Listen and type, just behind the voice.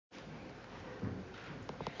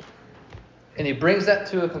And he brings that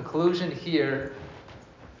to a conclusion here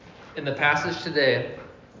in the passage today.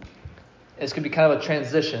 It's going to be kind of a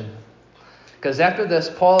transition. Because after this,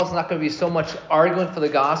 Paul is not going to be so much arguing for the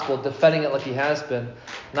gospel, defending it like he has been.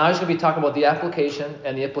 Now he's going to be talking about the application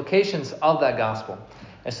and the implications of that gospel.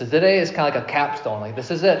 And so today is kind of like a capstone. Like,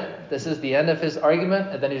 this is it. This is the end of his argument,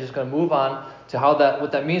 and then he's just going to move on to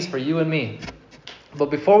what that means for you and me.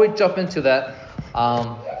 But before we jump into that,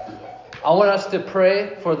 I want us to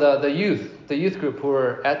pray for the youth group who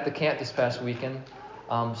were at the camp this past weekend.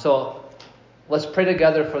 So let's pray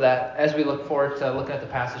together for that as we look forward to looking at the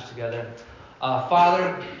passage together.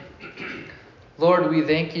 Father, Lord, we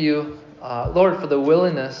thank you, Lord, for the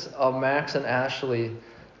willingness of Max and Ashley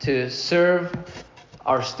to serve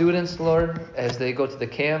our students, Lord, as they go to the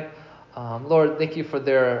camp. Lord, thank you for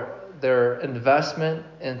their investment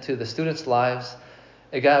into the students' lives.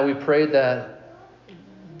 And God, we pray that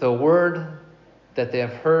the word that they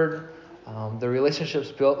have heard, the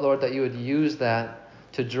relationships built, Lord, that you would use that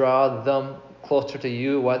to draw them closer to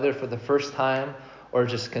you, whether for the first time or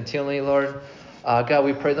just continually, Lord. God,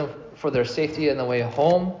 we pray them for their safety on the way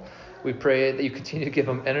home. We pray that you continue to give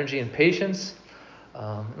them energy and patience.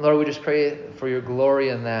 Lord, we just pray for your glory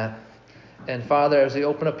in that. And Father, as we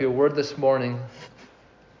open up your word this morning,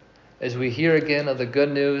 as we hear again of the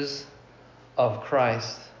good news of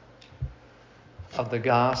Christ, of the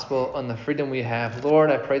gospel and the freedom we have, Lord,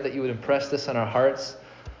 I pray that you would impress this on our hearts.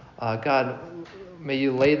 God, may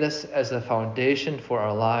you lay this as a foundation for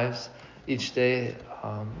our lives each day.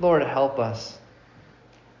 Lord, help us.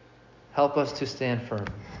 Help us to stand firm.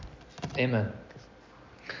 Amen.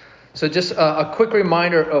 So just a quick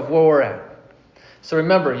reminder of where we're at. So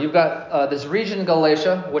remember, you've got this region in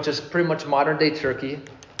Galatia, which is pretty much modern-day Turkey.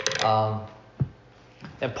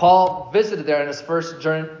 And Paul visited there in his first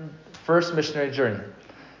missionary journey.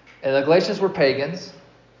 And the Galatians were pagans.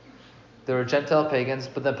 They were Gentile pagans.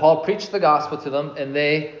 But then Paul preached the gospel to them, and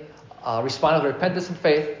they responded with repentance and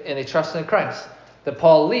faith, and they trusted in Christ. Then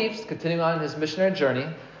Paul leaves, continuing on his missionary journey.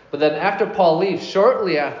 But then after Paul leaves,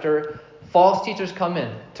 shortly after, false teachers come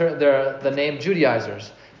in. They're the name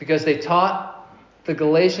Judaizers, because they taught the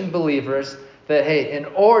Galatian believers that, hey, in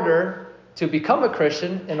order to become a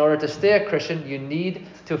Christian, in order to stay a Christian, you need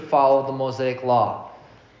to follow the Mosaic law.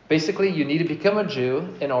 Basically, you need to become a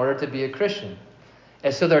Jew in order to be a Christian.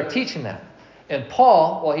 And so they're teaching that. And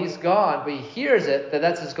Paul, well, he's gone, but he hears it,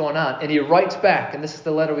 that's what's going on. And he writes back, and this is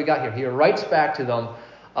the letter we got here. He writes back to them,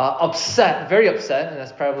 upset, very upset, and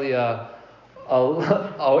that's probably a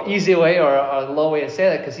easy way or a low way to say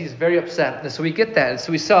that, because he's very upset. And so we get that. And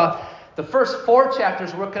so we saw the first 4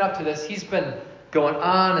 chapters working up to this. He's been going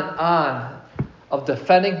on and on of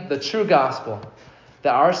defending the true gospel,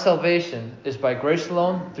 that our salvation is by grace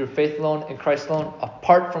alone, through faith alone, in Christ alone,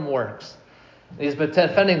 apart from works. And he's been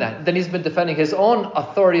defending that. Then he's been defending his own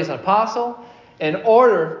authority as an apostle. In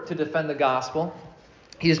order to defend the gospel,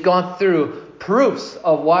 he's gone through proofs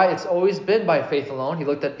of why it's always been by faith alone. He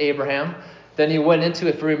looked at Abraham. Then he went into,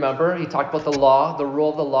 if you remember, he talked about the law, the rule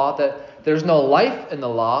of the law, that there's no life in the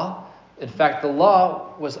law. In fact, the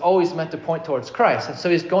law was always meant to point towards Christ. And so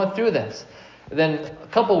he's going through this. And then a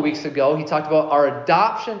couple of weeks ago, he talked about our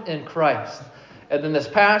adoption in Christ. And then this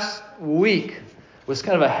past week was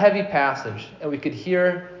kind of a heavy passage. And we could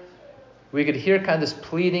hear kind of this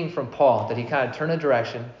pleading from Paul, that he kind of turned a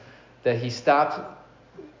direction, that he stopped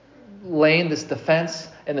laying this defense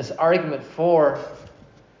and this argument for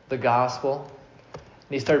the gospel.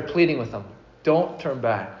 And he started pleading with them. Don't turn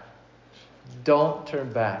back. Don't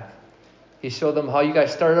turn back. He showed them how you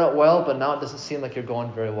guys started out well, but now it doesn't seem like you're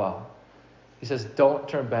going very well. He says, don't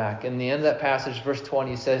turn back. In the end of that passage, verse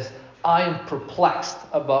 20, he says, I am perplexed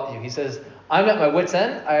about you. He says, I'm at my wit's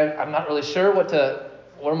end. I'm not really sure what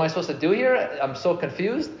am I supposed to do here? I'm so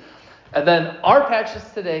confused. And then our passage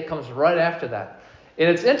today comes right after that. And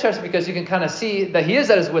it's interesting because you can kind of see that he is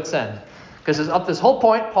at his wit's end. Because up this whole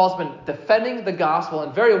point, Paul's been defending the gospel,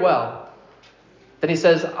 and very well. Then he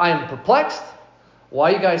says, I am perplexed.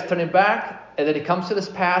 Why are you guys turning back? And then he comes to this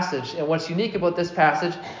passage. And what's unique about this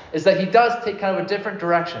passage is that he does take kind of a different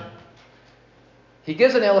direction. He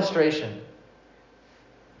gives an illustration.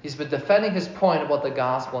 He's been defending his point about the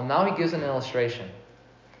gospel, and now he gives an illustration.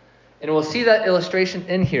 And we'll see that illustration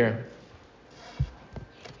in here.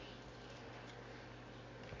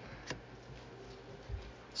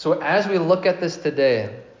 So as we look at this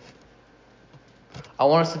today, I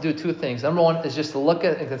want us to do 2 things. Number 1 is just to look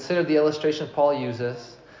at and consider the illustration Paul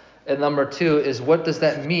uses. And number 2 is, what does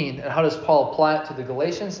that mean, and how does Paul apply it to the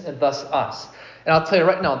Galatians and thus us? And I'll tell you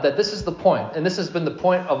right now that this is the point, and this has been the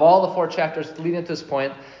point of all the 4 chapters leading to this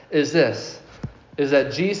point, is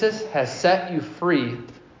that Jesus has set you free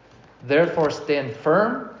Therefore stand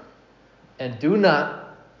firm and do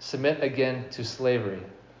not submit again to slavery.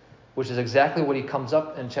 Which is exactly what he comes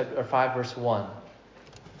up in chapter 5, verse 1.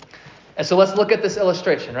 And so let's look at this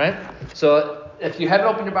illustration, right? So if you have it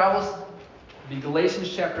open in your Bibles, be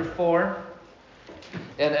Galatians chapter 4.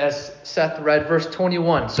 And as Seth read, verse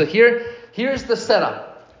 21. So here's the setup.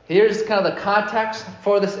 Here's kind of the context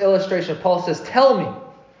for this illustration. Paul says, Tell me,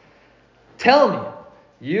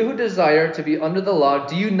 you who desire to be under the law,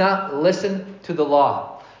 do you not listen to the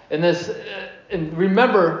law? And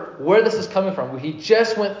remember where this is coming from. He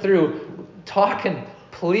just went through talking,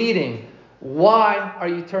 pleading. Why are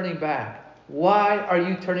you turning back? Why are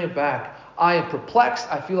you turning back? I am perplexed.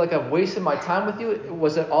 I feel like I've wasted my time with you.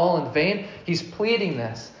 Was it all in vain? He's pleading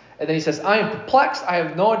this. And then he says, I am perplexed. I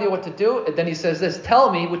have no idea what to do. And then he says this,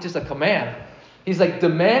 tell me, which is a command. He's like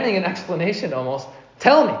demanding an explanation almost.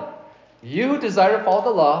 Tell me, you who desire to follow the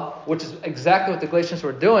law, which is exactly what the Galatians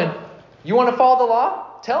were doing. You want to follow the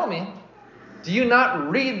law? Tell me. Do you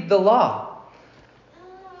not read the law?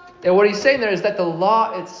 And what he's saying there is that the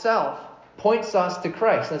law itself points us to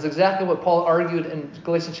Christ. That's exactly what Paul argued in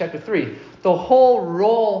Galatians chapter 3. The whole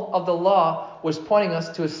role of the law was pointing us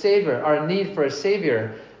to a Savior, our need for a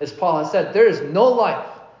Savior. As Paul has said, there is no life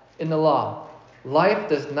in the law. Life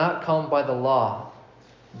does not come by the law.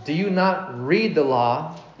 Do you not read the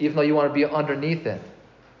law, even though you want to be underneath it?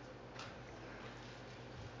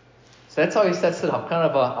 So that's how he sets it up. Kind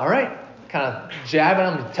of all right, kind of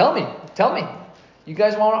jabbing them. Tell me. You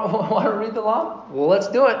guys want to read the law? Well, let's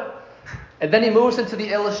do it. And then he moves into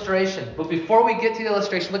the illustration. But before we get to the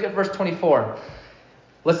illustration, look at verse 24.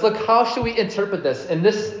 Let's look, how should we interpret this? And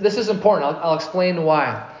this is important. I'll explain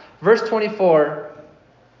why. Verse 24,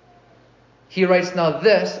 he writes, now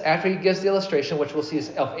this, after he gives the illustration, which we'll see is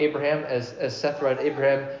of Abraham, as Seth read,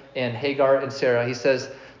 Abraham and Hagar and Sarah, he says,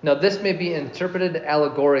 now this may be interpreted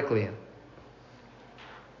allegorically.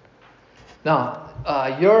 Now,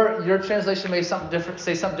 your translation may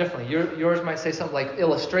say something differently. Yours might say something like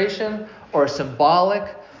illustration or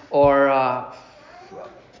symbolic or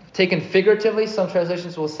taken figuratively. Some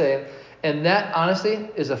translations will say, and that honestly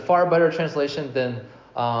is a far better translation than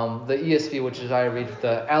the ESV, which is I read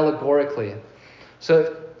the allegorically.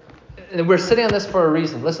 So and we're sitting on this for a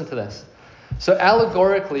reason. Listen to this. So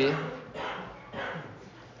allegorically,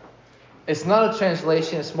 it's not a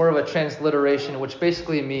translation. It's more of a transliteration, which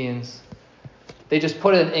basically means they just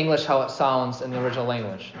put it in English how it sounds in the original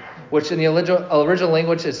language, which in the original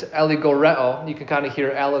language is allegoreo. You can kind of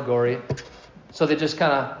hear allegory. So they just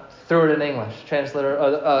kind of threw it in English, translated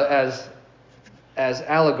as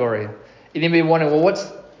allegory. And you may be wondering, well,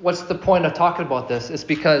 what's the point of talking about this? It's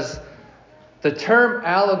because the term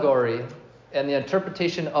allegory and the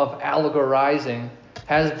interpretation of allegorizing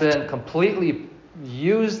has been completely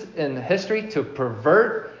used in history to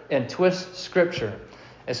pervert and twist Scripture.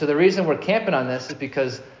 And so the reason we're camping on this is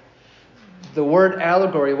because the word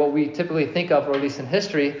allegory, what we typically think of, or at least in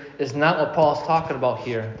history, is not what Paul's talking about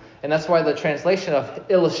here. And that's why the translation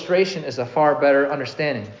of illustration is a far better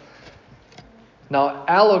understanding. Now,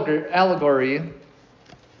 allegory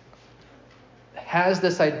has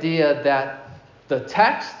this idea that the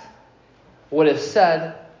text, what is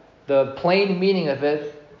said, the plain meaning of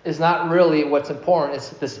it, is not really what's important. It's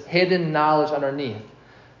this hidden knowledge underneath.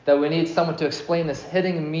 That we need someone to explain this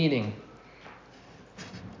hidden meaning.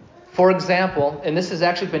 For example, and this has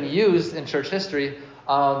actually been used in church history,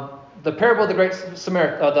 the parable of the Great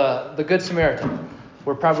Samaritan, the Good Samaritan.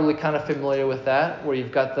 We're probably kind of familiar with that, where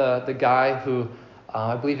you've got the guy who,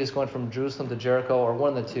 I believe he's going from Jerusalem to Jericho, or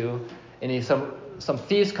one of the two, and some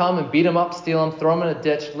thieves come and beat him up, steal him, throw him in a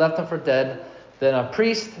ditch, left him for dead. Then a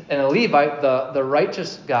priest and a Levite, the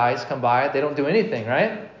righteous guys, come by. They don't do anything,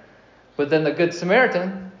 right? But then the Good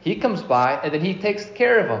Samaritan, he comes by, and then he takes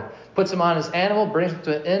care of him, puts him on his animal, brings him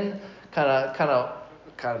to an inn, kind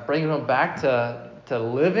of bringing him back to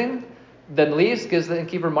living. Then leaves, gives the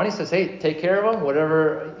innkeeper money, says, hey, take care of him.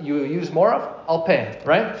 Whatever you use more of, I'll pay,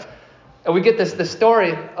 right? And we get the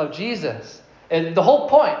story of Jesus. And the whole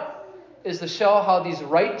point is to show how these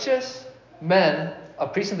righteous men, a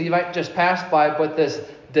priest and Levite, just passed by, but this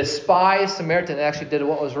despised Samaritan actually did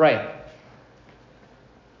what was right.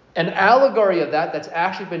 An allegory of that's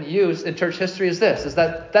actually been used in church history is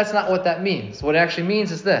that's not what that means. What it actually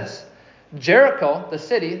means is this. Jericho, the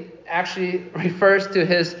city, actually refers to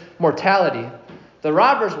his mortality. The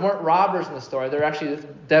robbers weren't robbers in the story. They're actually the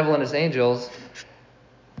devil and his angels.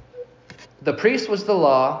 The priest was the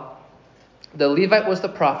law. The Levite was the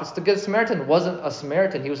prophets. The Good Samaritan wasn't a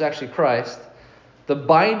Samaritan. He was actually Christ. The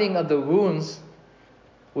binding of the wounds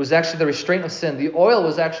was actually the restraint of sin. The oil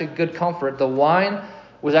was actually good comfort. The wine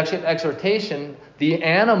was actually an exhortation. The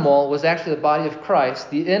animal was actually the body of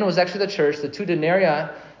Christ. The inn was actually the church. The 2 denarii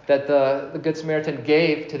that the Good Samaritan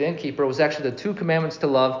gave to the innkeeper was actually the 2 commandments to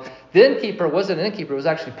love. The innkeeper wasn't an innkeeper. It was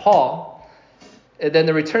actually Paul. And then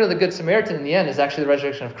the return of the Good Samaritan in the end is actually the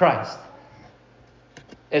resurrection of Christ.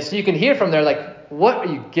 And so you can hear from there, like, what are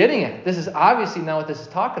you getting at? This is obviously not what this is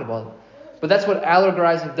talking about. But that's what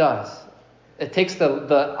allegorizing does. It takes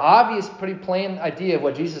the obvious, pretty plain idea of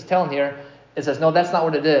what Jesus is telling here. It says, no, that's not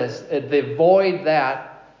what it is. They avoid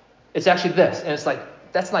that. It's actually this. And it's like,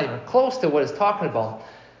 that's not even close to what it's talking about.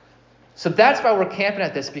 So that's why we're camping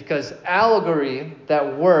at this, because allegory,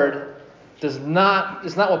 that word, is not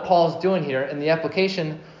what Paul's doing here. And the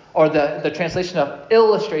application, or the translation of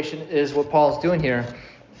illustration, is what Paul's doing here.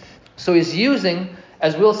 So he's using,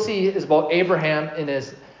 as we'll see, is about Abraham and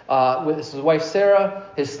with his wife Sarah,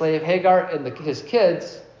 his slave Hagar, and his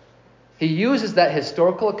kids. He uses that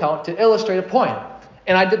historical account to illustrate a point.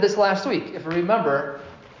 And I did this last week. If you remember,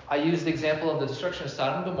 I used the example of the destruction of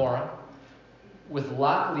Sodom and Gomorrah, with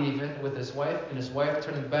Lot leaving with his wife, and his wife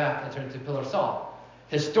turning back and turning to a pillar of salt.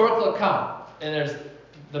 Historical account. And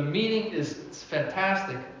the meaning is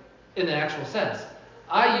fantastic in the actual sense.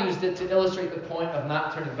 I used it to illustrate the point of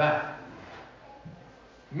not turning back.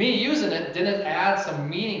 Me using it didn't add some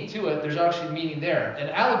meaning to it. There's actually meaning there. An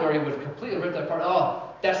allegory would completely rip that apart. Oh,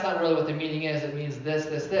 that's not really what the meaning is. It means this,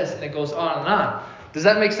 this, this. And it goes on and on. Does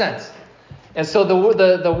that make sense? And so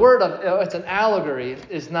the word of it's an allegory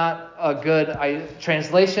is not a good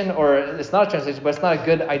translation, or it's not a translation, but it's not a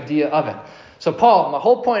good idea of it. So my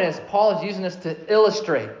whole point is Paul is using this to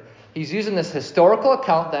illustrate. He's using this historical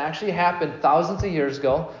account that actually happened thousands of years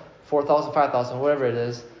ago, 4,000, 5,000, whatever it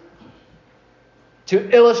is,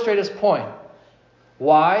 to illustrate his point.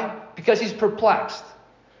 Why? Because he's perplexed.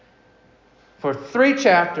 For 3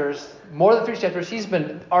 chapters, more than 3 chapters, he's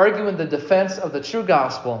been arguing the defense of the true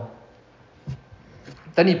gospel.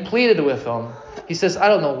 Then he pleaded with them. He says, I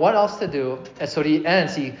don't know what else to do. And so he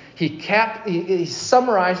ends. He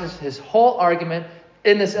summarizes his whole argument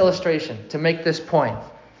in this illustration to make this point.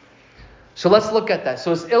 So let's look at that.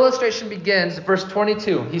 So his illustration begins, verse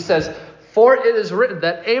 22. He says, for it is written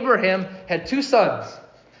that Abraham had 2 sons,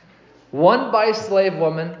 one by a slave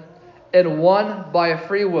woman and one by a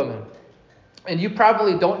free woman. And you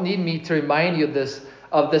probably don't need me to remind you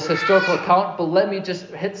of this historical account, but let me just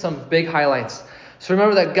hit some big highlights. So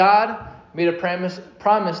remember that God made a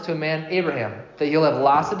promise to a man, Abraham, that he'll have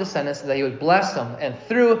lots of descendants, and that he would bless them. And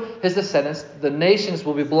through his descendants, the nations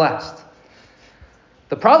will be blessed.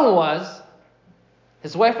 The problem was,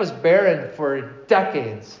 his wife was barren for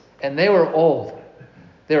decades, and they were old.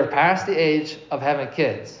 They were past the age of having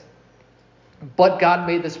kids. But God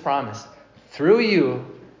made this promise. Through you,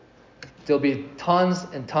 there'll be tons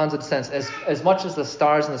and tons of descendants, as much as the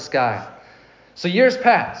stars in the sky. So years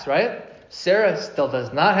pass, right? Sarah still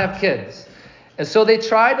does not have kids. And so they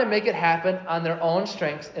try to make it happen on their own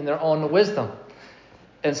strength and their own wisdom.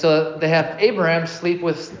 And so they have Abraham sleep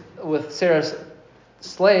with Sarah's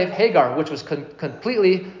slave, Hagar, which was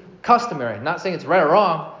completely customary. Not saying it's right or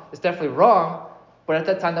wrong. It's definitely wrong. But at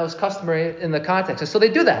that time, that was customary in the context. And so they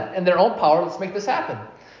do that. In their own power, let's make this happen.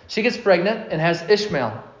 She gets pregnant and has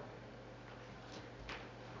Ishmael.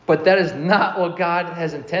 But that is not what God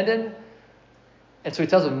has intended. And so he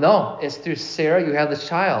tells them, no, it's through Sarah you have this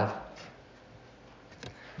child.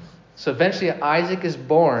 So eventually Isaac is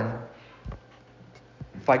born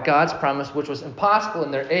by God's promise, which was impossible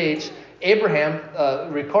in their age. Abraham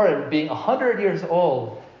recorded being 100 years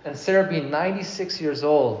old and Sarah being 96 years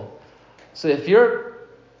old. So if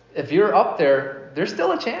you're up there, there's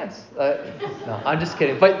still a chance. No, I'm just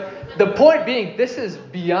kidding. But the point being, this is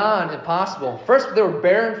beyond impossible. First, they were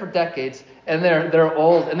barren for decades, and they're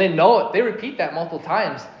old, and they know it. They repeat that multiple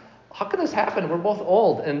times. How could this happen? We're both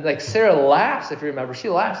old. And like Sarah laughs, if you remember. She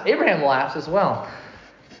laughs. Abraham laughs as well.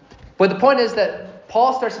 But the point is that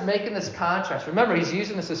Paul starts making this contrast. Remember, he's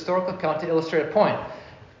using this historical account to illustrate a point.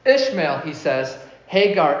 Ishmael, he says,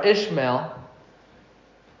 Hagar, Ishmael,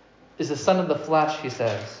 is the son of the flesh, he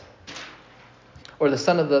says. Or the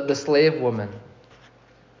son of the slave woman.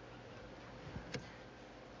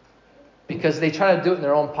 Because they try to do it in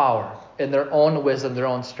their own power, in their own wisdom, their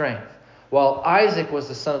own strength. While Isaac was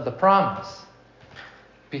the son of the promise.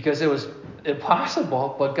 Because it was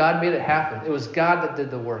impossible, but God made it happen. It was God that did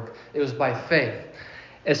the work. It was by faith.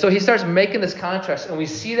 And so he starts making this contrast, and we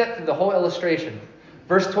see that through the whole illustration.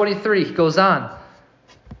 Verse 23, he goes on.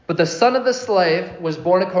 But the son of the slave was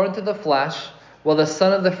born according to the flesh, while the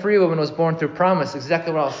son of the free woman was born through promise.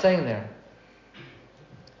 Exactly what I was saying there.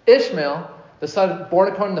 Ishmael, the son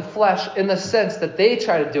born according to the flesh, in the sense that they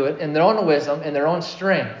try to do it in their own wisdom, in their own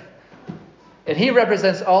strength. And he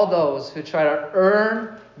represents all those who try to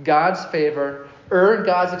earn God's favor, earn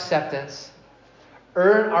God's acceptance,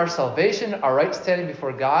 earn our salvation, our right standing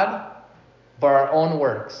before God, by our own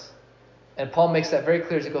works. And Paul makes that very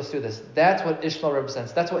clear as he goes through this. That's what Ishmael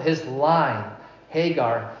represents. That's what his line,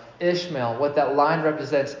 Hagar, Ishmael, what that line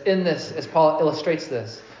represents in this, as Paul illustrates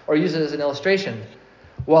this, or uses it as an illustration.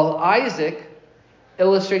 While Isaac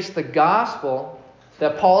illustrates the gospel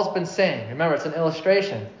that Paul's been saying. Remember, it's an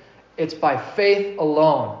illustration. It's by faith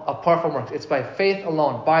alone, apart from works. It's by faith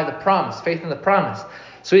alone, by the promise, faith in the promise.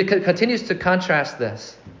 So he continues to contrast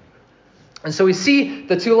this. And so we see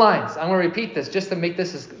the two lines. I'm going to repeat this just to make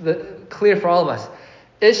this as clear for all of us.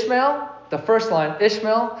 Ishmael, the first line,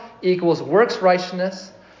 Ishmael equals works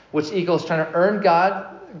righteousness, which equals trying to earn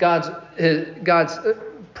God's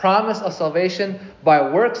promise of salvation by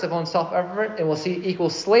works of own self-effort, and we'll see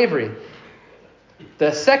equals slavery.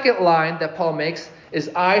 The second line that Paul makes is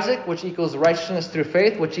Isaac, which equals righteousness through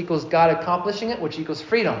faith, which equals God accomplishing it, which equals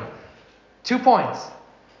freedom. 2 points.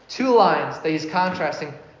 2 lines that he's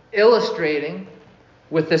contrasting, illustrating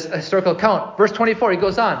with this historical account. Verse 24, he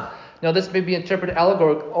goes on. Now this may be interpreted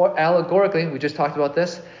allegorically. We just talked about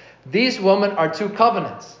this. These women are 2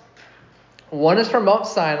 covenants. One is from Mount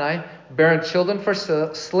Sinai, bearing children for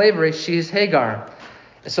slavery. She is Hagar.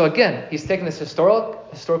 So again, he's taking this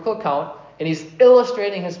historical account, and he's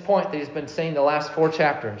illustrating his point that he's been saying the last 4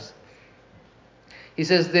 chapters. He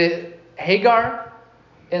says that Hagar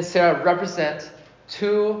and Sarah represent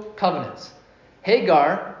 2 covenants.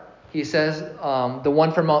 Hagar, he says, the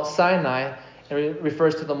one from Mount Sinai, and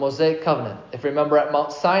refers to the Mosaic covenant. If you remember, at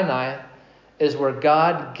Mount Sinai is where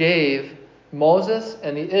God gave Moses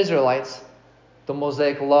and the Israelites the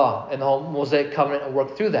Mosaic law and the whole Mosaic covenant, and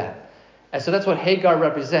worked through that. And so that's what Hagar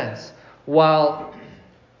represents. While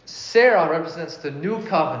Sarah represents the new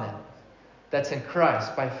covenant that's in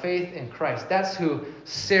Christ, by faith in Christ. That's who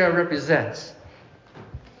Sarah represents.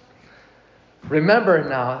 Remember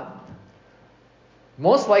now,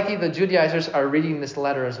 most likely the Judaizers are reading this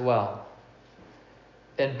letter as well.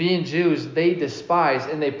 And being Jews, they despise,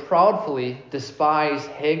 and they proudly despise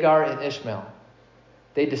Hagar and Ishmael.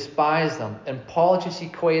 They despise them. And Paul just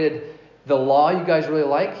equated the law you guys really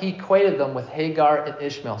like, he equated them with Hagar and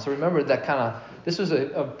Ishmael. So remember that this was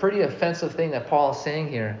a pretty offensive thing that Paul is saying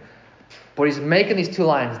here. But he's making these 2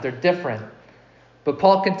 lines. They're different. But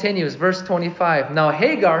Paul continues, verse 25. Now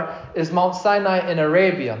Hagar is Mount Sinai in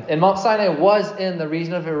Arabia. And Mount Sinai was in the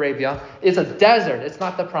region of Arabia. It's a desert. It's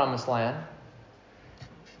not the promised land.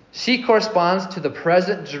 She corresponds to the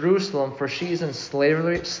present Jerusalem, for she's in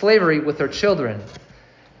slavery with her children.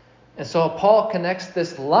 And so Paul connects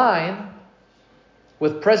this line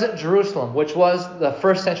with present Jerusalem, which was the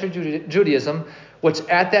first century Judaism, which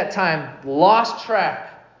at that time lost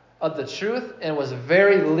track of the truth and was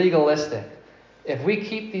very legalistic. If we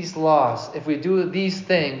keep these laws, if we do these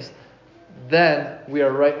things, then we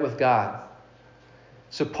are right with God.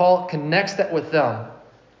 So Paul connects that with them.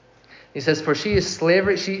 He says, for she is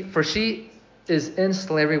in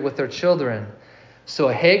slavery with her children. So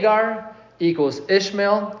Hagar equals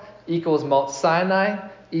Ishmael, equals Mount Sinai,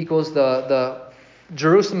 equals the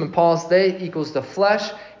Jerusalem in Paul's day, equals the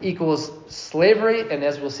flesh, equals slavery, and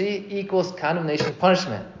as we'll see, equals condemnation,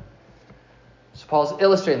 punishment. So Paul's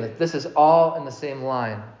illustrating that this is all in the same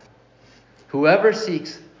line. Whoever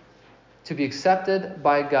seeks to be accepted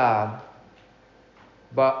by God,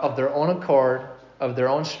 but of their own accord, of their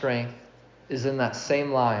own strength, is in that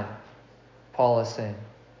same line, Paul is saying.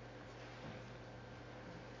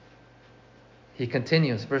 He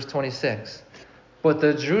continues, verse 26. But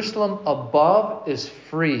the Jerusalem above is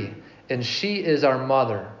free, and she is our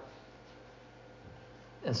mother.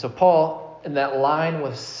 And so Paul, in that line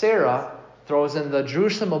with Sarah, throws in the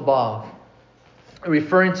Jerusalem above,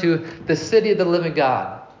 referring to the city of the living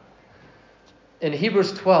God. In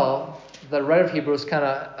Hebrews 12, the writer of Hebrews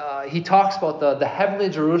he talks about the heavenly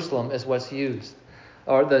Jerusalem is what's used,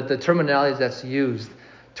 or the terminology that's used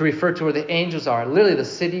to refer to where the angels are, literally the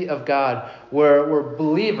city of God, where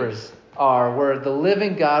believers are, where the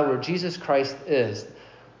living God, where Jesus Christ is,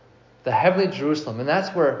 the heavenly Jerusalem. And that's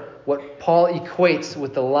what Paul equates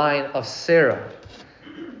with the line of Sarah.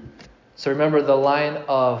 So remember the line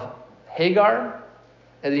of Hagar,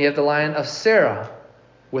 and then you have the line of Sarah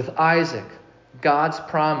with Isaac, God's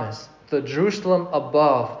promise, the Jerusalem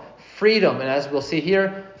above, freedom, and as we'll see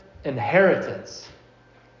here, inheritance.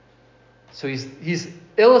 So he's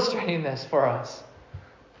illustrating this for us.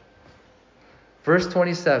 Verse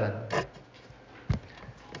 27.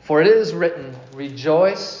 For it is written,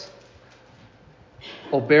 rejoice,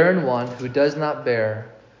 O barren one who does not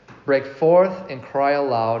bear. Break forth and cry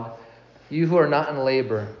aloud, you who are not in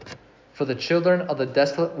labor. For the children of the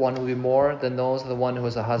desolate one will be more than those of the one who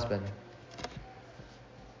is a husband.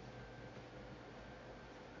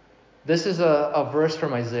 This is a verse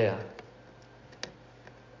from Isaiah.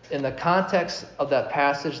 In the context of that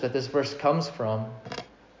passage that this verse comes from,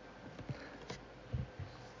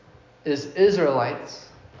 is Israelites,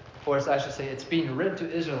 or as I should say, it's being written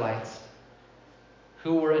to Israelites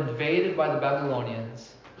who were invaded by the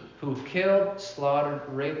Babylonians, who killed, slaughtered,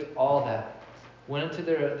 raped, all that, went into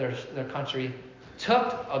their country,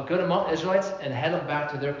 took a good amount of Israelites and headed them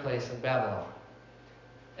back to their place in Babylon.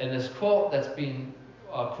 And this quote that's being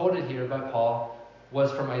quoted here by Paul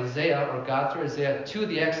was from Isaiah, or God through Isaiah, to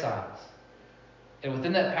the exiles. And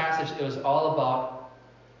within that passage, it was all about,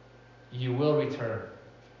 you will return.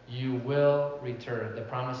 You will return. The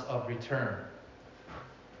promise of return.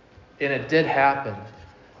 And it did happen.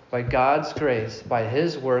 By God's grace, by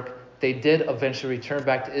His work, they did eventually return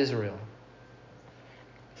back to Israel.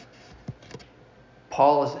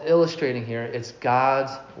 Paul is illustrating here, it's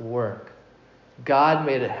God's work. God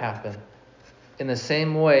made it happen. In the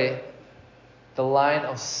same way, the line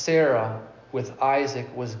of Sarah with Isaac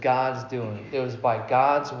was God's doing. It was by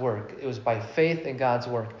God's work. It was by faith in God's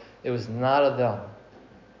work. It was not of them.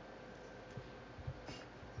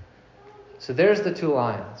 So there's the two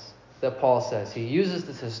lines that Paul says. He uses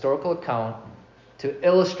this historical account to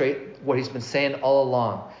illustrate what he's been saying all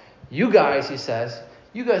along. You guys, he says,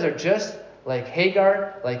 you guys are just like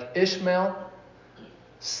Hagar, like Ishmael,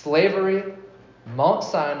 slavery, Mount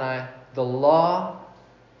Sinai, the law,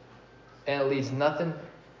 and it leads nothing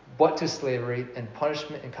but to slavery and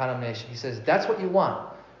punishment and condemnation. He says, that's what you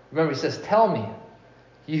want. Remember, he says, tell me,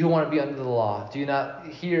 you who want to be under the law, do you not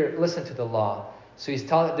listen to the law? So he's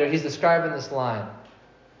describing this line.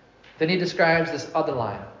 Then he describes this other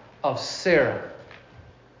line of Sarah,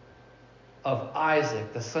 of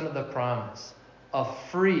Isaac, the son of the promise, of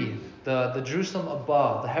free, the Jerusalem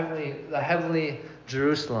above, the heavenly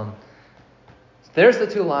Jerusalem. There's the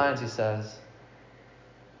two lines, he says.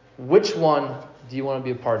 Which one do you want to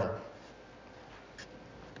be a part of?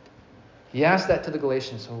 He asked that to the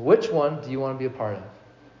Galatians. So which one do you want to be a part of?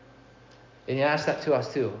 And he asked that to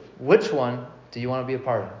us too. Which one do you want to be a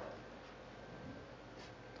part of?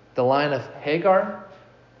 The line of Hagar,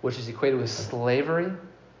 which is equated with slavery,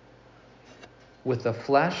 with the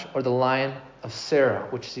flesh, or the line of Sarah,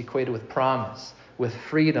 which is equated with promise, with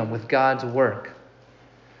freedom, with God's work.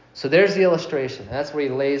 So there's the illustration. And that's where he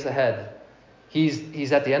lays ahead.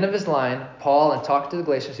 He's at the end of his line, Paul, and talking to the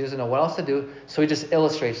Galatians. He doesn't know what else to do, so he just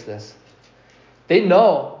illustrates this. They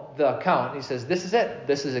know the account. He says, this is it.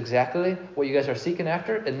 This is exactly what you guys are seeking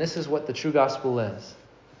after, and this is what the true gospel is.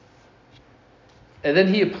 And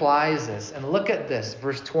then he applies this. And look at this,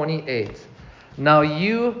 verse 28. Now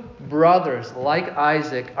you, brothers, like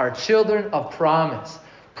Isaac, are children of promise.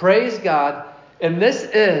 Praise God. And this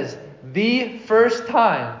is the first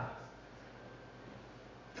time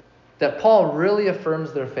that Paul really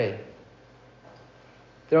affirms their faith.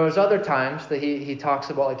 There was other times that he talks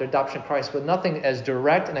about like their adoption in Christ, but nothing as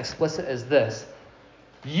direct and explicit as this.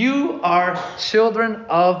 You are children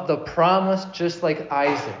of the promise, just like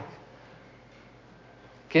Isaac.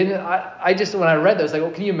 When I read that, I was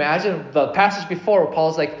like, can you imagine the passage before where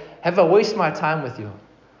Paul's like, have I wasted my time with you?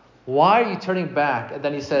 Why are you turning back? And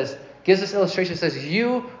then he says, gives this illustration, says,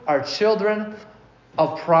 you are children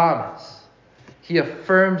of promise. He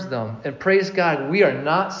affirms them. And praise God, we are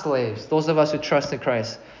not slaves. Those of us who trust in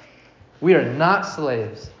Christ, we are not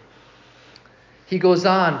slaves. He goes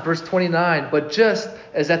on, verse 29, but just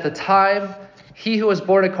as at the time he who was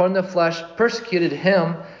born according to the flesh persecuted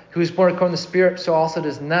him who was born according to the Spirit, so also it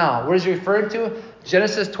is now. What is he referring to?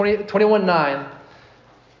 Genesis 21:9.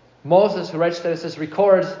 Moses, who writes Genesis,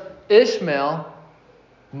 records Ishmael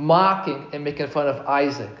mocking and making fun of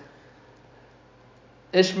Isaac.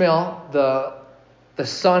 Ishmael, the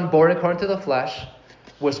son born according to the flesh,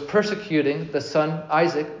 was persecuting the son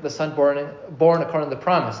Isaac, the son born according to the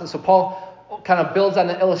promise. And so Paul kind of builds on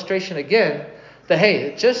the illustration again that,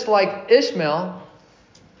 hey, just like Ishmael,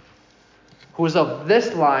 who was of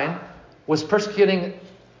this line, was persecuting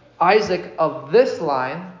Isaac of this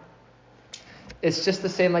line, it's just the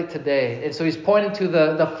same like today. And so he's pointing to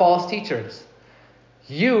the false teachers.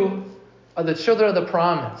 You are the children of the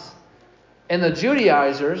promise. And the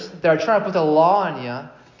Judaizers that are trying to put the law on you,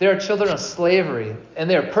 they are children of slavery. And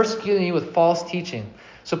they are persecuting you with false teaching.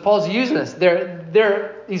 So Paul's using this.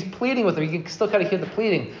 He's pleading with them. You can still kind of hear the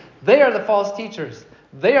pleading. They are the false teachers.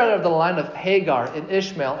 They are of the line of Hagar and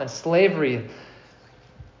Ishmael and slavery.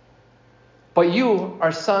 But you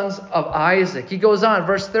are sons of Isaac. He goes on,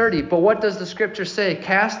 verse 30. But what does the scripture say?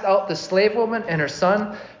 Cast out the slave woman and her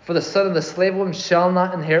son, for the son of the slave woman shall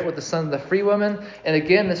not inherit with the son of the free woman. And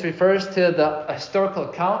again, this refers to the historical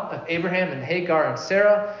account of Abraham and Hagar and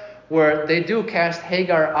Sarah, where they do cast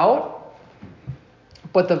Hagar out.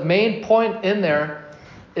 But the main point in there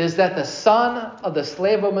is that the son of the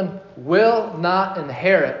slave woman will not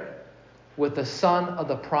inherit with the son of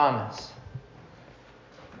the promise,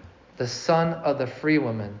 the son of the free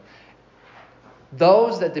woman.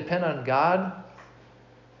 Those that depend on God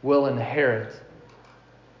will inherit.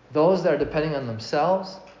 Those that are depending on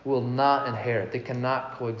themselves will not inherit. They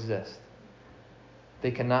cannot coexist.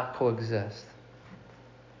 They cannot coexist.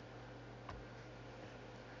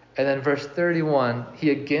 And then verse 31, he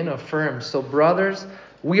again affirms, so brothers,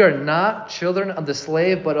 we are not children of the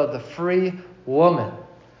slave, but of the free woman.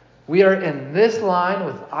 We are in this line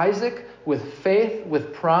with Isaac, with faith,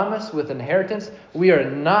 with promise, with inheritance. We are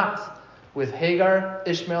not with Hagar,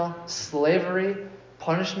 Ishmael, slavery,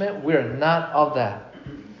 punishment. We are not of that.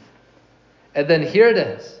 And then here it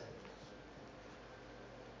is.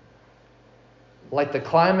 Like the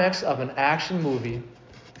climax of an action movie,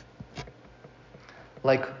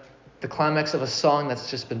 like the climax of a song that's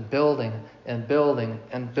just been building and building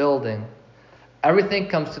and building. Everything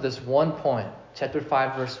comes to this one point. Chapter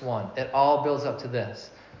 5, verse 1. It all builds up to this.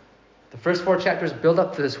 The first 4 chapters build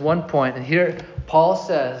up to this one point. And here Paul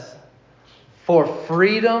says, for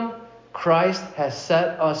freedom Christ has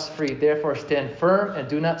set us free. Therefore stand firm and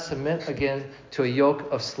do not submit again to a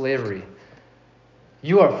yoke of slavery.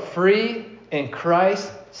 You are free in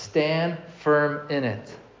Christ. Stand firm in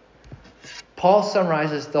it. Paul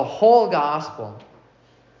summarizes the whole gospel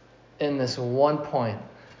in this one point.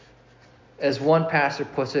 As one pastor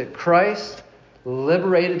puts it, Christ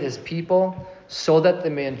liberated his people so that they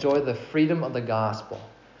may enjoy the freedom of the gospel.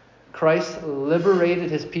 Christ liberated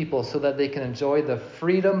his people so that they can enjoy the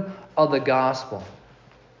freedom of the gospel.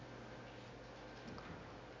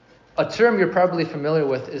 A term you're probably familiar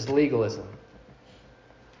with is legalism.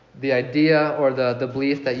 The idea or the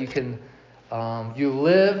belief that you can you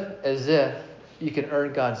live as if you can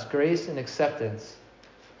earn God's grace and acceptance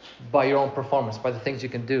by your own performance, by the things you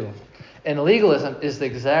can do. And legalism is the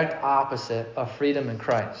exact opposite of freedom in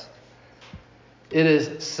Christ. It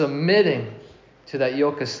is submitting to that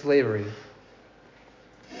yoke of slavery.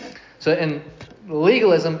 And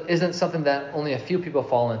legalism isn't something that only a few people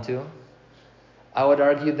fall into. I would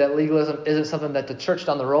argue that legalism isn't something that the church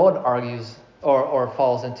down the road argues or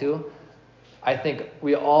falls into. I think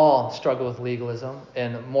we all struggle with legalism,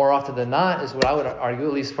 and more often than not is what I would argue,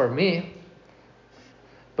 at least for me.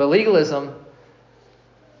 But legalism,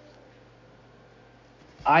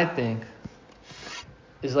 I think,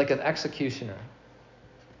 is like an executioner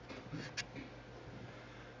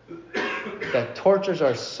that tortures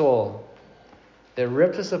our soul. It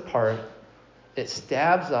rips us apart. It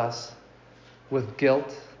stabs us with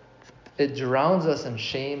guilt. It drowns us in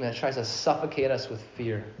shame, and it tries to suffocate us with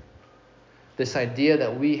fear. This idea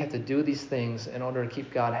that we have to do these things in order to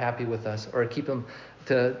keep God happy with us or keep him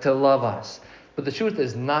to love us. But the truth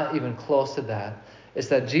is not even close to that. It's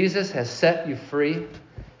that Jesus has set you free.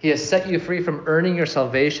 He has set you free from earning your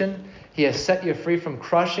salvation. He has set you free from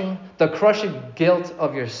the crushing guilt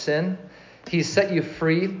of your sin. He's set you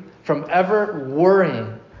free from ever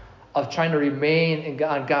worrying of trying to remain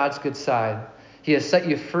on God's good side. He has set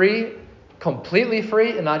you free, completely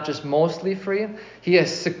free, and not just mostly free. He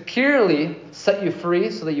has securely set you free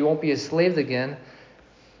so that you won't be enslaved again.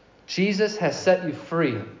 Jesus has set you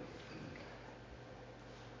free.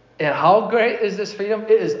 And how great is this freedom?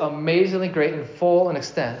 It is amazingly great in full and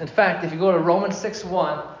extent. In fact, if you go to Romans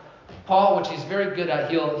 6:1, Paul, which he's very good at,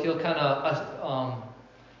 he'll kind of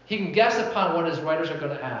he can guess upon what his writers are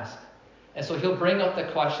going to ask, and so he'll bring up the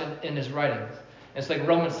question in his writings. And it's like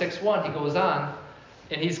Romans 6:1. He goes on,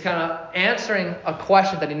 and he's kind of answering a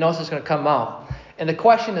question that he knows is going to come out. And the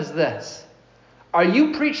question is this: are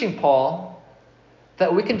you preaching, Paul,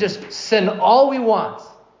 that we can just sin all we want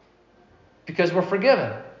because we're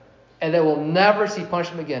forgiven, and that we'll never see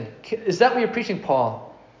punishment again? Is that what you're preaching, Paul?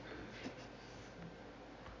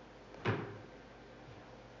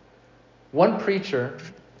 One preacher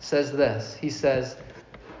says this. He says,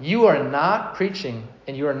 you are not preaching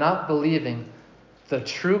and you are not believing the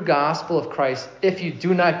true gospel of Christ if you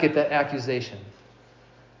do not get that accusation.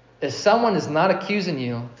 If someone is not accusing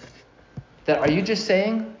you, that are you just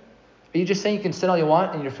saying you can sin all you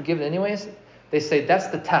want and you're forgiven anyways? They say that's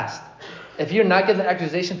the test. If you're not getting the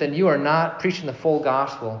accusation, then you are not preaching the full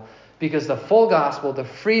gospel. Because the full gospel, the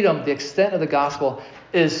freedom, the extent of the gospel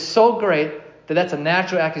is so great that's a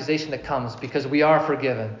natural accusation that comes because we are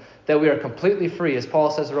forgiven, that we are completely free. As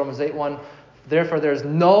Paul says in Romans 8:1, therefore there is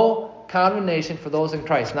no condemnation for those in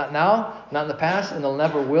Christ. Not now, not in the past, and there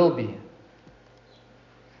never will be.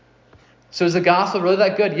 So is the gospel really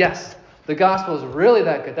that good? Yes. The gospel is really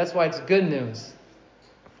that good. That's why it's good news.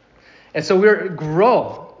 And so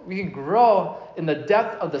we can grow in the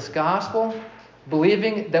depth of this gospel,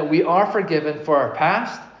 believing that we are forgiven for our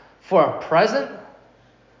past, for our present,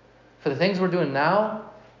 for the things we're doing now,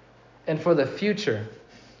 and for the future.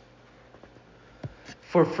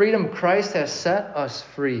 For freedom, Christ has set us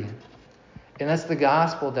free. And that's the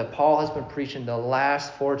gospel that Paul has been preaching the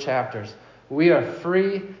last 4 chapters. We are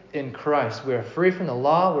free in Christ. We are free from the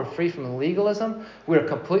law. We're free from legalism. We are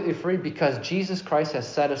completely free because Jesus Christ has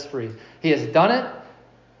set us free. He has done it,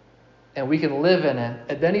 and we can live in it.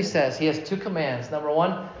 And then he says, he has 2 commands. Number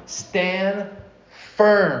 1, stand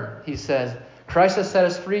firm. He says, Christ has set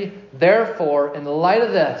us free. Therefore, in the light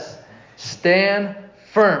of this, stand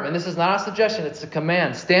firm. And this is not a suggestion. It's a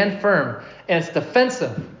command. Stand firm. And it's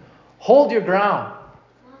defensive. Hold your ground.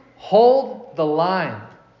 Hold the line.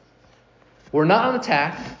 We're not on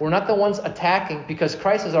attack. We're not the ones attacking because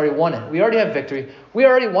Christ has already won it. We already have victory. We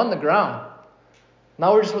already won the ground.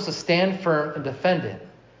 Now we're just supposed to stand firm and defend it.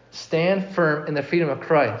 Stand firm in the freedom of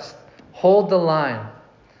Christ. Hold the line.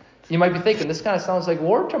 You might be thinking, this kind of sounds like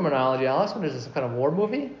war terminology, Alex. What is this, some kind of war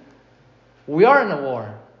movie? We are in a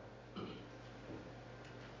war.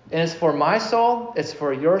 And it's for my soul. It's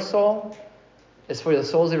for your soul. It's for the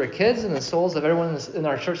souls of your kids and the souls of everyone in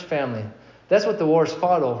our church family. That's what the war is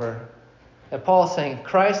fought over. And Paul is saying,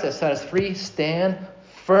 Christ has set us free. Stand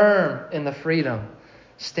firm in the freedom.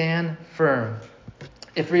 Stand firm.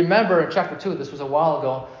 If you remember in chapter 2, this was a while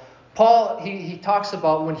ago, Paul, he talks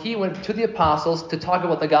about when he went to the apostles to talk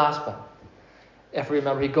about the gospel. If you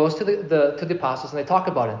remember, he goes to the apostles and they talk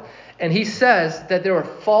about it. And he says that there were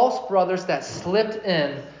false brothers that slipped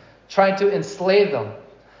in trying to enslave them.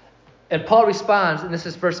 And Paul responds, and this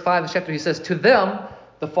is verse 5 of the chapter, he says, to them,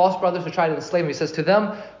 the false brothers who tried to enslave him, he says, to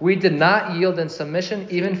them, we did not yield in submission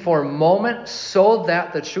even for a moment so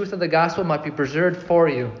that the truth of the gospel might be preserved for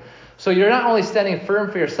you. So you're not only standing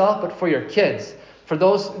firm for yourself, but for your kids, for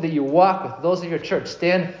those that you walk with, those of your church.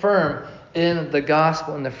 Stand firm in the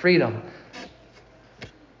gospel and the freedom.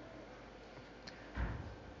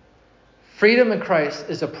 Freedom in Christ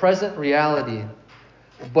is a present reality,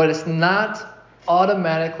 but it's not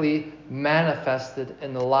automatically manifested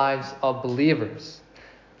in the lives of believers.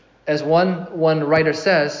 As one writer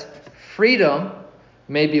says, freedom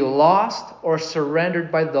may be lost or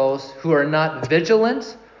surrendered by those who are not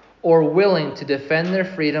vigilant or willing to defend their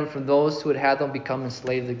freedom from those who would have them become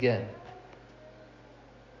enslaved again.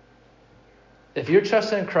 If you're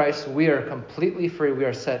trusting in Christ, we are completely free. We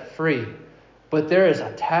are set free. But there is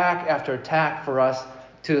attack after attack for us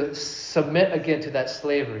to submit again to that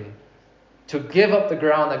slavery, to give up the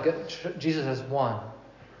ground that Jesus has won.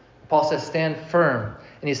 Paul says, stand firm.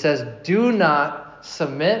 And he says, do not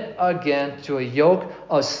submit again to a yoke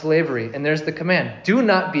of slavery. And there's the command. Do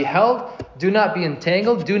not be held. Do not be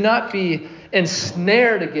entangled. Do not be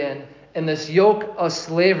ensnared again in this yoke of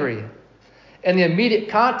slavery. In the immediate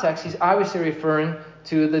context, he's obviously referring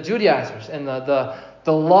to the Judaizers and the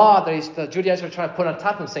law that the Judaizers are trying to put on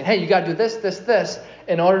top of him, saying, hey, you got to do this, this, this,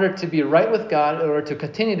 in order to be right with God, in order to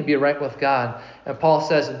continue to be right with God. And Paul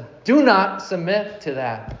says, do not submit to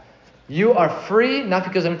that. You are free, not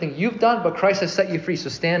because of anything you've done, but Christ has set you free, so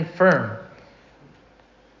stand firm.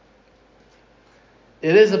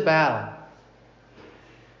 It is a battle.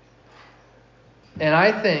 And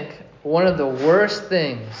I think one of the worst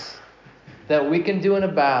things that we can do in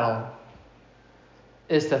a battle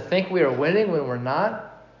is to think we are winning when we're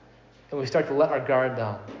not, and we start to let our guard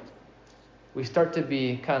down. We start to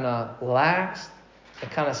be kind of lax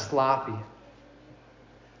and kind of sloppy.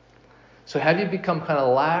 So have you become kind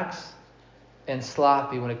of lax and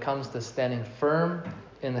sloppy when it comes to standing firm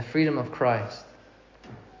in the freedom of Christ?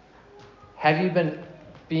 Have you been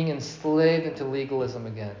being enslaved into legalism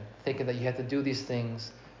again, thinking that you have to do these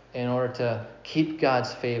things in order to keep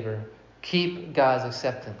God's favor, keep God's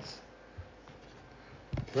acceptance?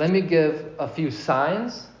 Let me give a few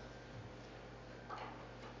signs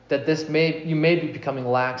that you may be becoming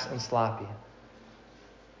lax and sloppy.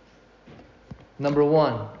 Number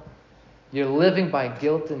 1, you're living by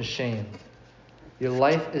guilt and shame. Your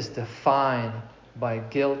life is defined by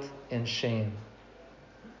guilt and shame.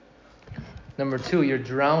 Number 2, you're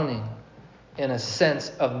drowning in a sense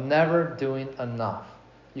of never doing enough.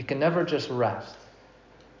 You can never just rest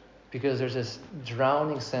because there's this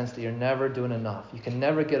drowning sense that you're never doing enough. You can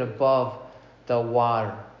never get above the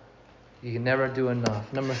water. You can never do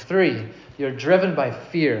enough. Number 3, you're driven by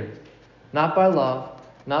fear. Not by love,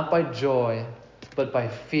 not by joy, but by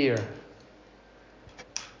fear.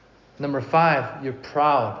 Number 5, you're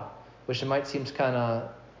proud, which it might seem kind of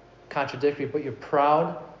contradictory, but you're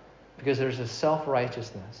proud because there's a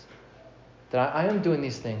self-righteousness. That I am doing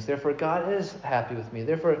these things, therefore God is happy with me.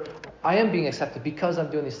 Therefore, I am being accepted because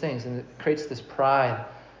I'm doing these things. And it creates this pride,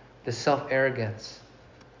 this self-arrogance.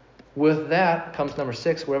 With that comes number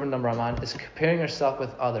 6, whatever number I'm on, is comparing yourself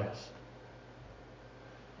with others.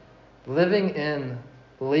 Living in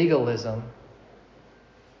legalism,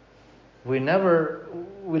 we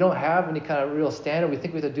don't have any kind of real standard. We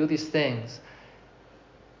think we have to do these things.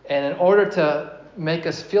 And in order to make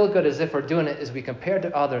us feel good as if we're doing it, is we compare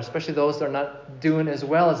to others, especially those that are not doing as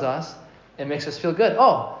well as us. It makes us feel good.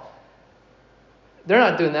 Oh, they're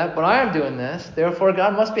not doing that, but I am doing this. Therefore,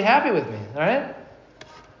 God must be happy with me. All right?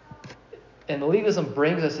 And legalism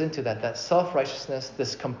brings us into that self-righteousness,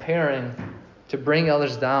 this comparing to bring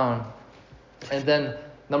others down. And then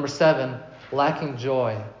number 7, lacking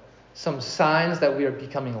joy. Some signs that we are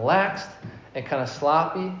becoming laxed and kind of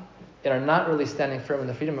sloppy and are not really standing firm in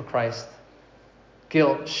the freedom of Christ.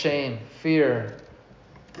 Guilt, shame, fear,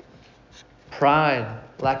 pride,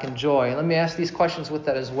 lacking joy. And let me ask these questions with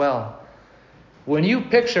that as well. When you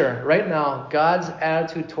picture right now God's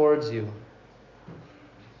attitude towards you,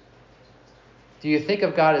 do you think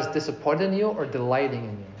of God as disappointed in you or delighting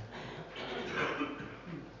in you?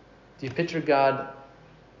 Do you picture God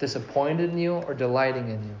disappointed in you or delighting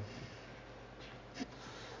in you?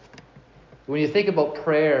 When you think about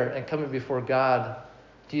prayer and coming before God,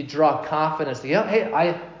 do you draw confidence? Hey,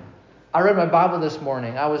 I read my Bible this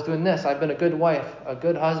morning. I was doing this. I've been a good wife, a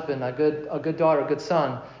good husband, a good daughter, a good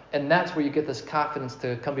son. And that's where you get this confidence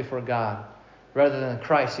to come before God. Rather than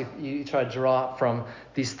Christ, you try to draw from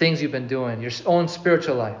these things you've been doing, your own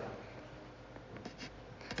spiritual life.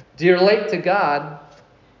 Do you relate to God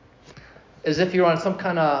as if you're on some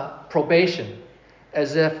kind of probation?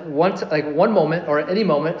 As if one moment or at any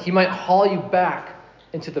moment, He might haul you back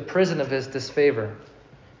into the prison of His disfavor.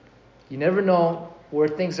 You never know where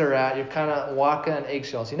things are at. You're kind of walking on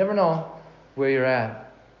eggshells. You never know where you're at.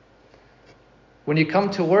 When you come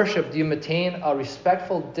to worship, do you maintain a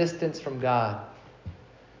respectful distance from God?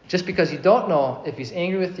 Just because you don't know if He's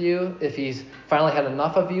angry with you, if He's finally had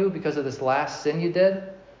enough of you because of this last sin you did,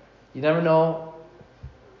 you never know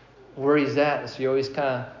where He's at. So you always kind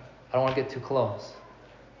of, I don't want to get too close.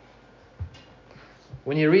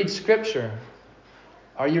 When you read Scripture,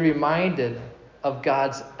 are you reminded of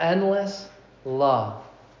God's endless love?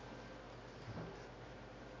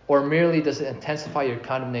 Or merely does it intensify your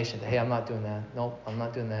condemnation? Hey, I'm not doing that. Nope, I'm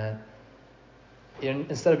not doing that.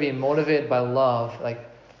 Instead of being motivated by love, like,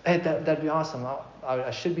 hey, that'd be awesome.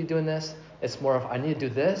 I should be doing this. It's more of, I need to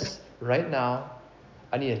do this right now.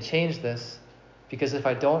 I need to change this. Because if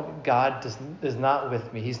I don't, God is not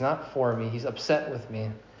with me. He's not for me. He's upset with me.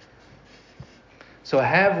 So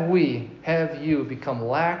have you become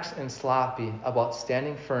lax and sloppy about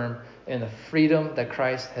standing firm in the freedom that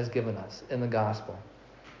Christ has given us in the gospel?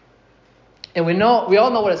 And we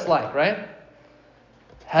all know what it's like, right?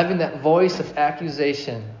 Having that voice of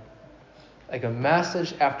accusation, like a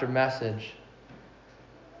message after message.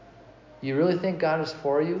 You really think God is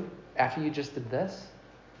for you after you just did this?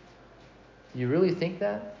 You really think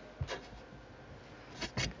that?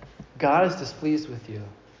 God is displeased with you.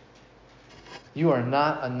 You are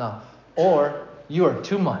not enough. Or you are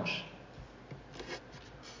too much.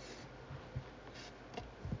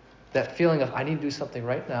 That feeling of, I need to do something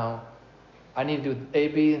right now. I need to do A,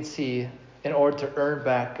 B, and C in order to earn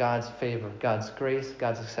back God's favor, God's grace,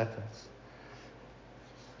 God's acceptance.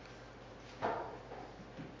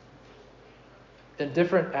 In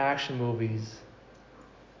different action movies,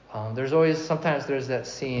 sometimes there's that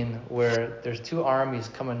scene where there's two armies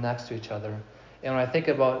coming next to each other. And when I think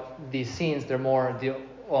about these scenes, they're more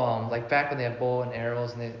like back when they had bow and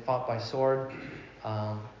arrows and they fought by sword.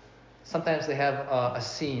 Sometimes they have a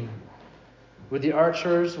scene where the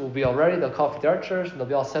archers will be all ready. They'll call for the archers and they'll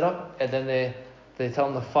be all set up. And then they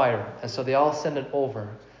tell them to fire. And so they all send it over.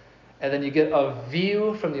 And then you get a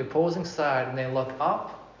view from the opposing side and they look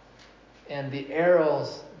up. And the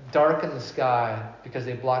arrows darken the sky because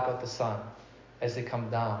they block out the sun as they come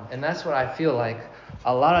down. And that's what I feel like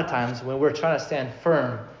a lot of times when we're trying to stand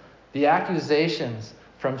firm, the accusations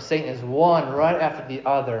from Satan is one right after the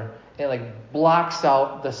other. And it blocks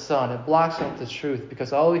out the sun. It blocks out the truth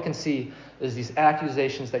because all we can see is these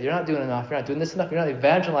accusations that you're not doing enough, you're not doing this enough, you're not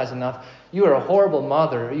evangelizing enough, you are a horrible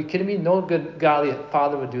mother. Are you kidding me? No good godly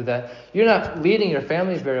father would do that. You're not leading your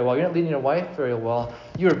family very well. You're not leading your wife very well.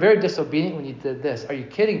 You were very disobedient when you did this. Are you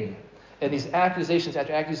kidding me? And these accusations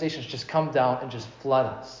after accusations just come down and just flood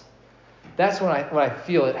us. That's when I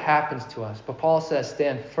feel it happens to us. But Paul says,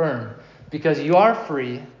 stand firm. Because you are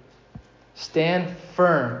free, stand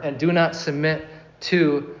firm and do not submit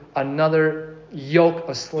to another yoke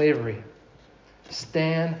of slavery.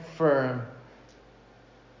 Stand firm.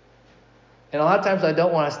 And a lot of times I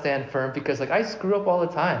don't want to stand firm because I screw up all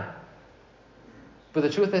the time. But the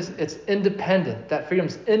truth is, it's independent. That freedom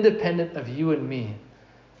is independent of you and me.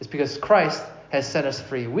 It's because Christ has set us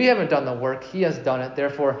free. We haven't done the work. He has done it.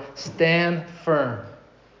 Therefore, stand firm.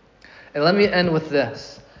 And let me end with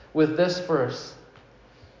this verse.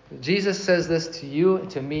 Jesus says this to you,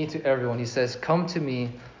 to me, to everyone. He says, come to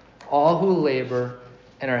me, all who labor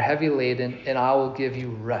and are heavy laden, and I will give you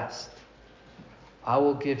rest. I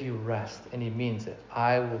will give you rest. And he means it.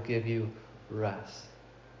 I will give you rest.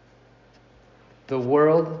 The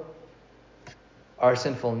world, our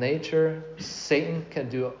sinful nature, Satan can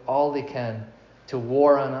do all they can to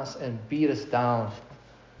war on us and beat us down.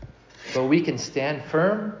 But we can stand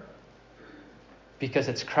firm because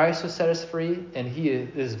it's Christ who set us free, and he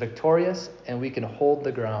is victorious, and we can hold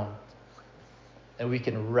the ground. And we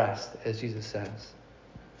can rest, as Jesus says.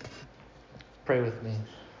 Pray with me.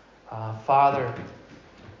 Father,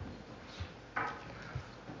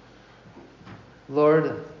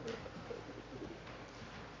 Lord,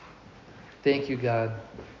 thank you, God.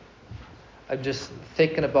 I'm just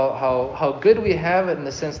thinking about how good we have it in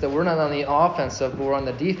the sense that we're not on the offensive, but we're on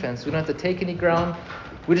the defense. We don't have to take any ground.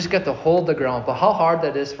 We just get to hold the ground. But how hard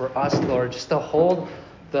that is for us, Lord, just to hold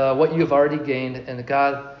what you've already gained. And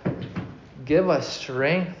God, give us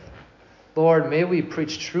strength. Lord, may we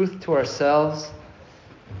preach truth to ourselves.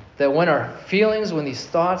 That when our feelings, when these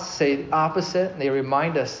thoughts say opposite, they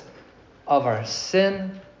remind us of our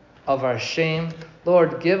sin, of our shame.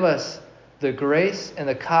 Lord, give us the grace and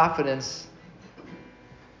the confidence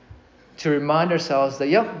to remind ourselves that,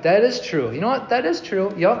 yep, that is true. You know what? That is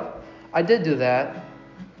true. Yep, I did do that.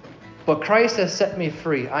 But Christ has set me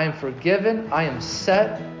free. I am forgiven. I am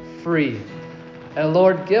set free. And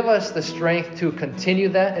Lord, give us the strength to continue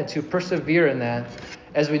that and to persevere in that.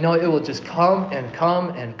 As we know, it will just come and come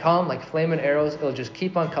and come like flaming arrows. It will just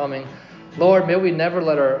keep on coming. Lord, may we never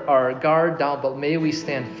let our guard down, but may we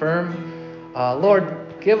stand firm.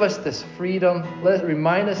 Lord, give us this freedom.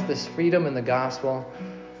 Remind us this freedom in the gospel.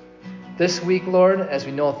 This week, Lord, as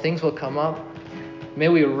we know things will come up, may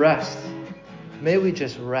we rest. May we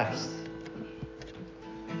just rest.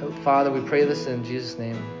 Father, we pray this in Jesus'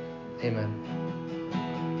 name. Amen.